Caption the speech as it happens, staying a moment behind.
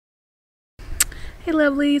Hey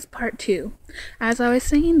lovelies, part 2. As I was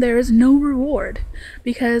saying, there is no reward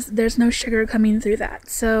because there's no sugar coming through that.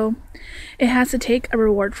 So it has to take a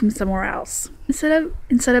reward from somewhere else. Instead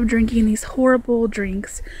of drinking these horrible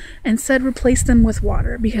drinks, instead replace them with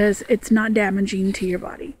water because it's not damaging to your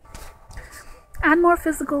body. Add more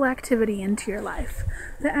physical activity into your life.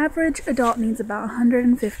 The average adult needs about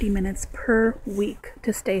 150 minutes per week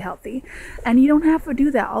to stay healthy. And you don't have to do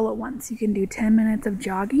that all at once. You can do 10 minutes of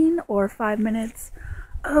jogging or 5 minutes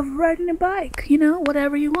of riding a bike.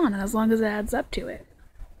 Whatever you want, as long as it adds up to it.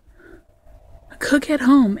 Cook at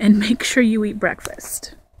home and make sure you eat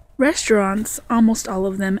breakfast. Restaurants, almost all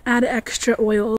of them, add extra oils